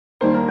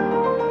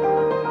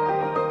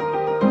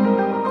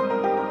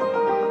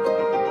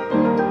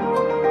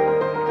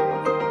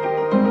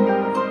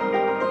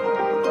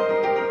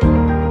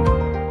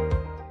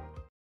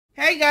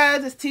Hey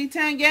guys, it's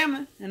T-Town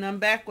Gambling, and I'm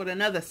back with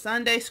another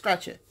Sunday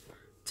Scratcher.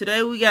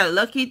 Today we got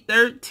Lucky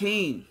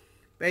 13.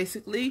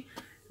 Basically,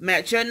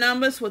 match your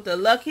numbers with the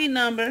lucky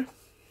number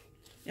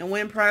and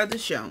win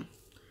prizes shown.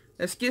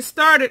 Let's get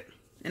started.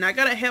 And I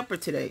got a helper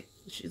today.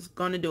 She's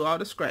going to do all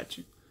the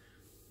scratching.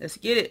 Let's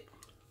get it.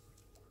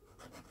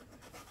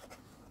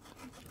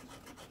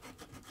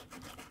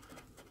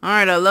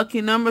 Alright, our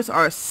lucky numbers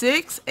are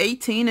 6,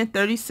 18, and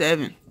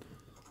 37.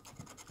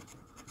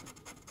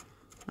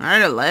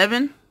 Alright,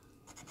 11.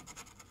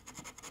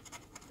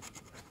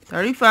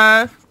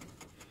 35,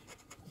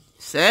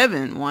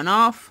 7, 1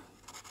 off,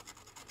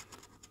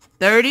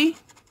 30,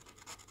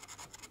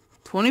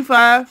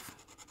 25,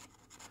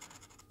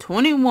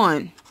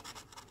 21.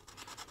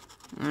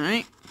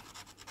 Alright,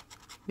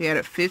 we had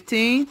a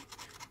 15,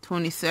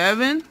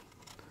 27,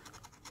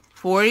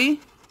 40,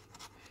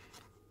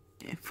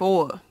 and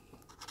 4.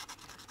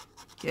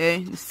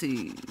 Okay, let's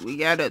see, we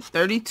got a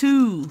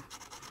 32,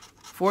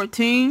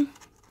 14,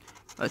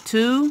 a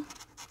 2,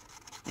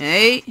 an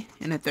 8,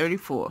 and a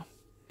 34.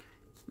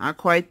 Not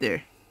quite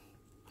there.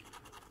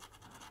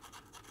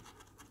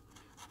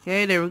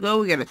 Okay, there we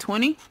go. We got a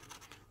 20,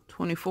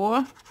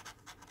 24,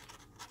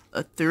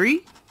 a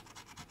 3,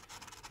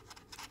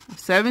 a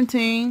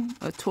 17,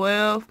 a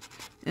 12,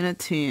 and a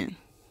 10.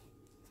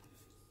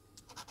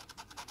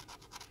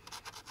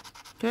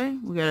 Okay,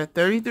 we got a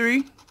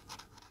 33,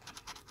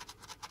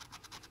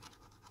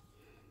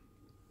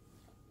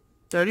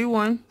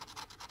 31,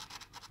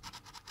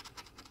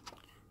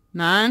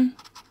 9,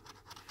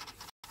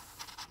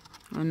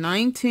 a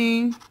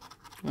 19,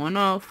 1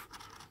 off,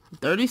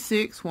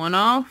 36, 1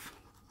 off,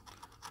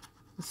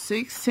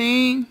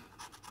 16,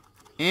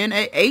 and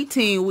a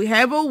 18. We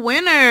have a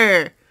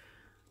winner.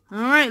 All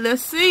right,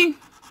 let's see.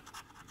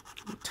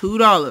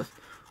 $2.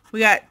 We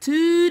got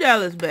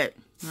 $2 back.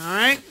 All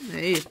right,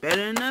 hey, it's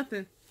better than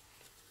nothing.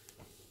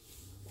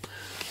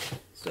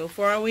 So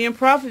far, we in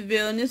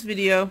Profitville in this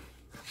video.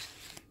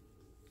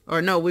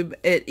 Or no, we're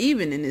at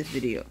even in this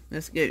video.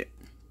 Let's get it.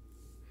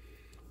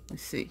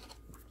 Let's see.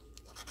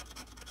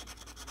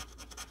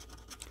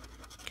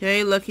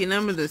 Okay, lucky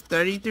numbers is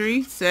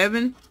 33,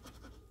 7,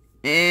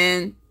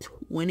 and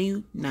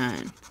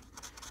 29.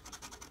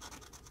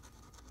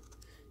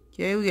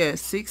 Okay, we got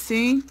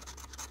 16,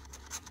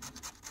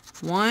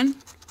 1,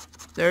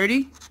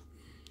 30,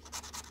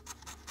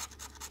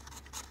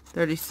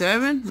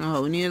 37.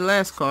 Oh, we need the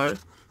last card.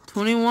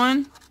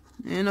 21,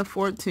 and a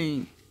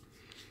 14.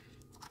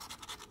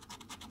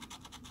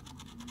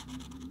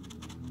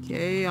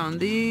 Okay, on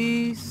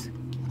these.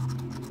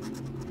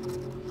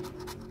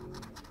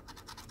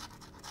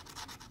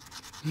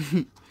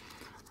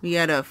 We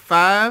got a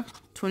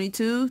 5,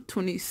 22,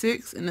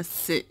 26, and a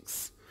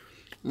 6.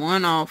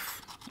 1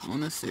 off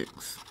on a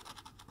 6.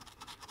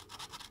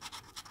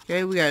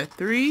 Okay, we got a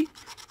 3,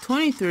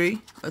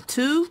 23, a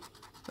 2,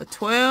 a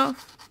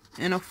 12,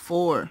 and a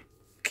 4.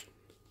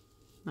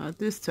 Not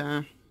this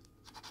time.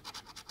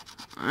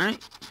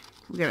 Alright,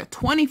 we got a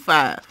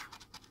 25,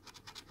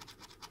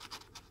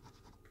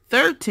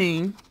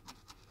 13,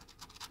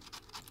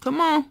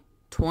 come on,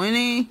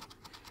 20,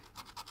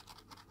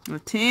 a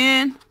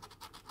 10,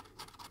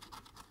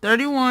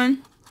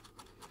 31,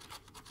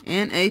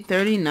 and a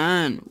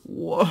 39.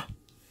 Whoa.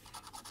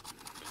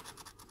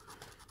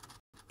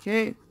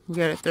 Okay, we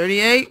got a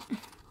 38,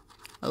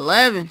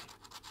 11,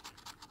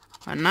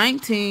 a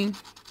 19,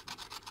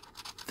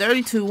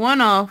 32,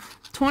 1 off,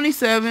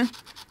 27,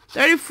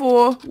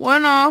 34,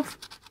 1 off,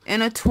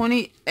 and a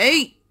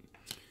 28.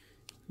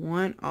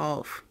 1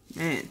 off.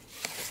 Man.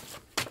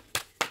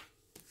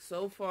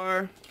 So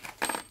far,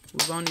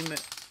 we've only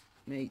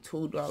made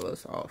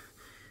 $2 off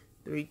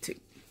 3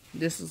 tickets.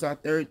 This is our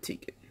 3rd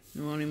ticket.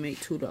 We only made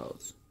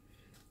 $2.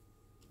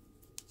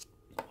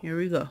 Here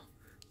we go.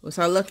 What's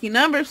our lucky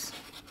numbers?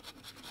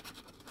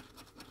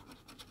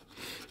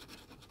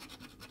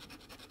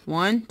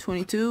 1,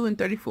 22, and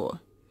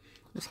 34.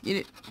 Let's get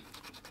it.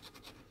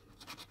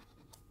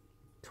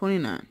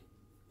 29.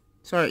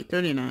 Sorry,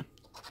 39.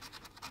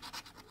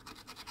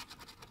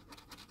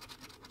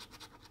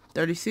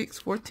 36,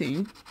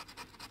 14.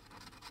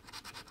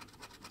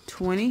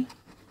 20.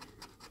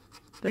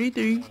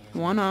 33,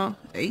 1 off,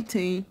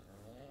 18.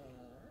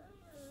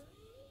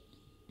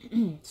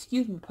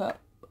 Excuse me, pup.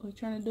 We're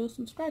trying to do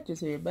some scratches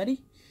here,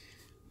 buddy.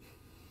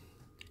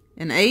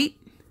 An 8.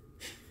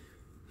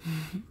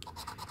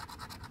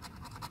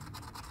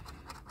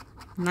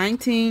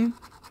 19.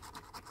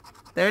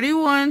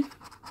 31.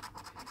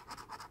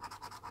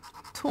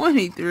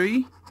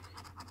 23.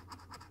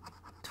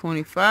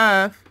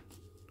 25.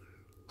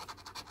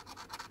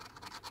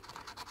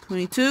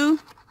 22.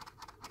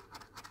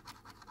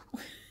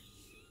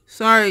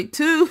 Sorry,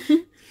 2.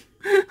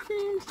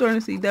 I'm starting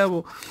to see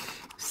double.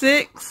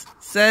 6,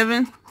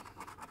 7,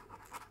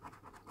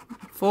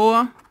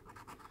 4,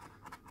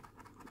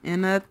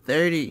 and a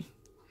 30.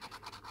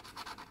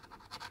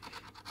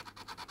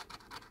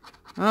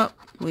 Oh,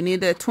 we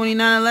need that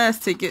 29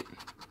 last ticket.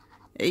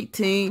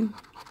 18,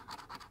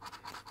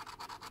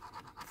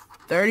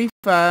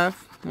 35,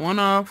 1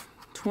 off,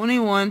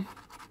 21,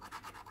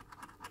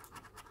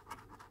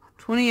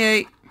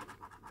 28,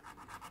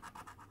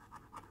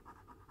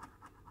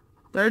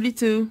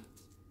 32,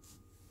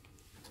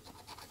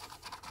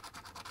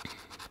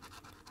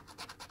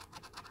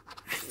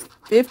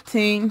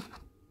 15,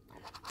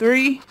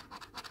 3,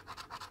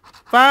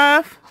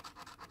 5,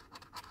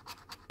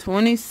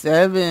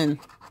 27,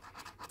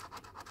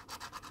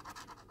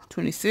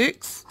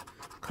 26,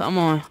 come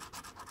on,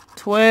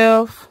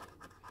 12,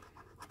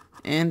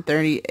 and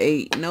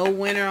 38. No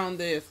winner on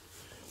this.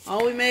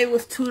 All we made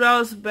was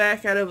 $2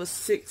 back out of a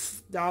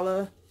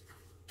 $6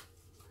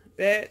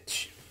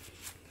 batch.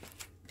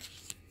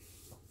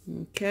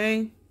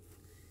 Okay.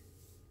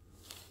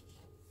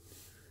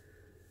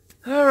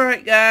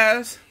 Alright,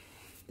 guys.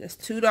 That's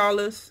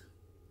 $2.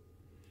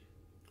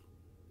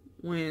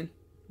 Win.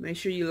 Make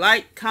sure you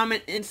like,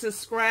 comment, and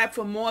subscribe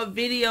for more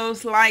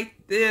videos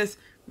like this.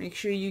 Make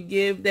sure you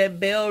give that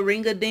bell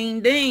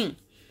ring-a-ding-ding.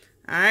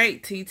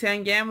 Alright,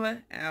 T10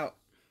 Gambler out.